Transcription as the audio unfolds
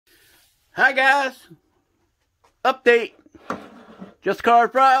Hi guys, update, just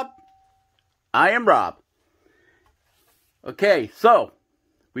carved Rob. I am Rob. Okay, so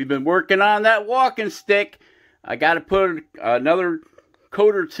we've been working on that walking stick. I got to put another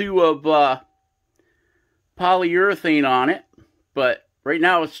coat or two of polyurethane on it, but right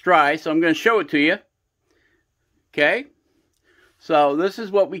now it's dry, so I'm going to show it to you. Okay, so this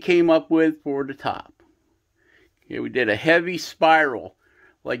is what we came up with for the top. Okay, we did a heavy spiral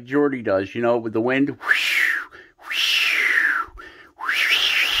like Jordy does, you know, with the wind.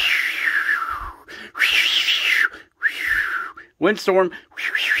 Windstorm.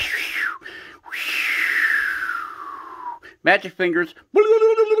 Magic fingers.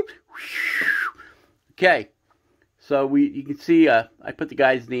 Okay, so you can see I put the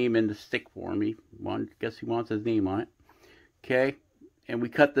guy's name in the stick for me. Guess he wants his name on it. Okay, and we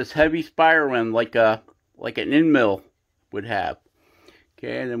cut this heavy spiral in like an end mill would have.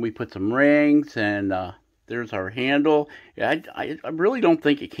 Okay, and then we put some rings, and there's our handle. Yeah, I really don't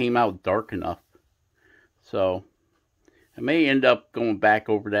think it came out dark enough. So, I may end up going back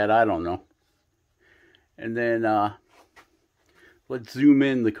over that. I don't know. And then, let's zoom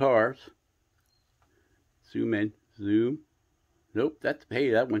in the cars. Zoom in. Zoom. Nope, hey,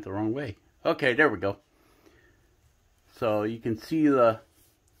 that went the wrong way. Okay, there we go. So, you can see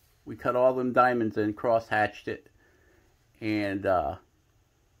we cut all them diamonds in, cross-hatched it. And,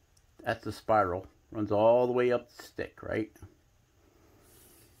 that's the spiral. Runs all the way up the stick, right?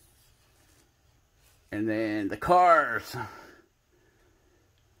 And then the cars.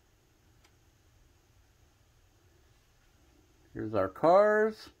 Here's our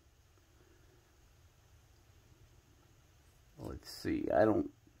cars. Let's see. I don't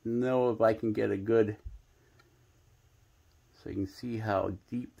know if I can get a good... So you can see how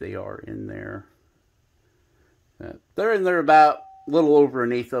deep they are in there. They're in there about a little over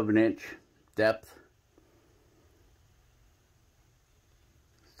 1/8 of an inch depth.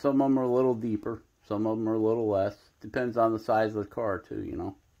 Some of them are a little deeper. Some of them are a little less. Depends on the size of the car too, you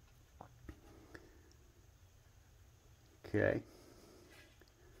know. Okay.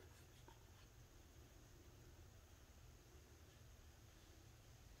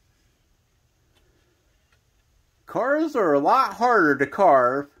 Cars are a lot harder to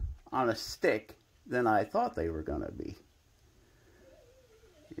carve on a stick than I thought they were going to be.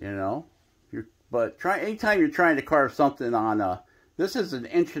 You know, anytime you're trying to carve something on this is an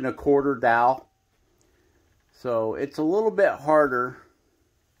 1¼ inch dowel, so it's a little bit harder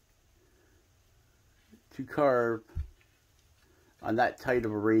to carve on that tight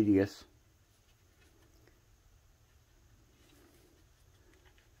of a radius.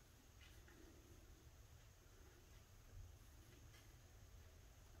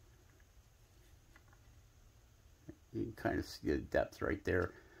 You can kind of see the depth right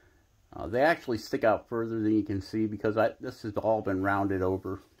there. They actually stick out further than you can see because this has all been rounded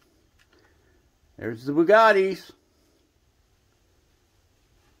over. There's the Bugattis.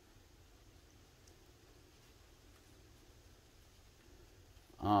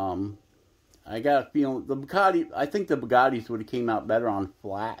 I got a feeling I think the Bugattis would have came out better on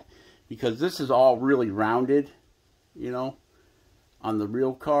flat because this is all really rounded, you know, on the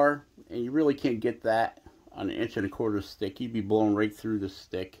real car, and you really can't get that on an 1¼ inch stick. You'd be blowing right through the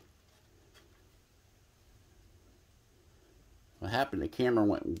stick. What happened? The camera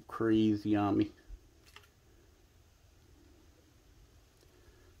went crazy on me.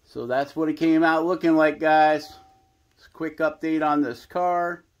 So that's what it came out looking like, guys. Just a quick update on this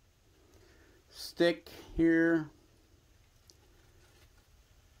car. Stick here.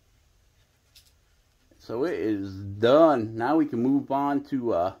 So it is done. Now we can move on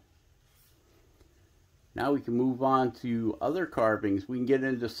to other carvings. We can get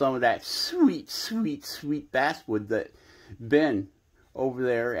into some of that sweet, sweet, sweet basswood that Ben over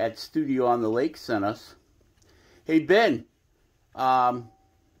there at Studio on the Lake sent us. Hey Ben,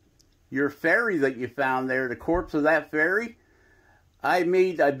 your ferry that you found there, the corpse of that ferry, I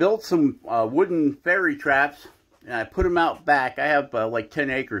built some wooden ferry traps, and I put them out back. I have like 10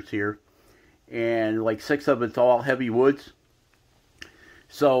 acres here, and like 6 of it's all heavy woods.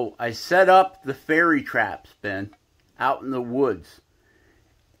 So I set up the ferry traps, Ben, out in the woods.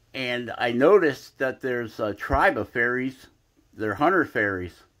 And I noticed that there's a tribe of fairies. They're hunter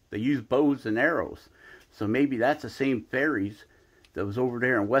fairies. They use bows and arrows. So maybe that's the same fairies that was over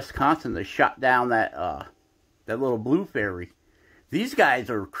there in Wisconsin that shot down that little blue fairy. These guys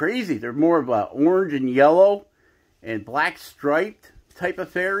are crazy. They're more of a orange and yellow and black striped type of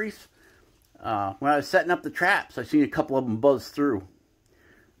fairies. When I was setting up the traps, I seen a couple of them buzz through.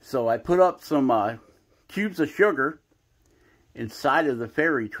 So I put up some cubes of sugar inside of the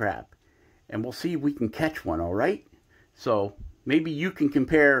fairy trap. and we'll see if we can catch one, all right? So maybe you can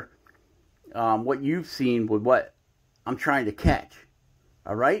compare what you've seen with what I'm trying to catch,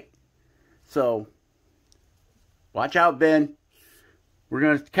 all right? So watch out, Ben. We're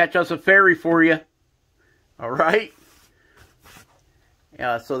going to catch us a fairy for you, all right?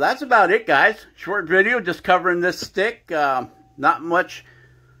 So that's about it, guys. Short video, just covering this stick. Not much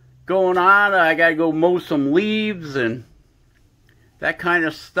going on. I got to go mow some leaves and that kind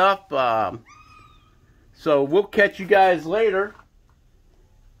of stuff. So we'll catch you guys later.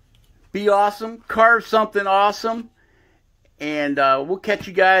 Be awesome. Carve something awesome. And we'll catch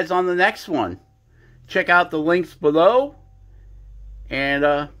you guys on the next one. Check out the links below.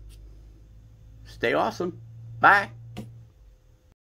 And stay awesome. Bye.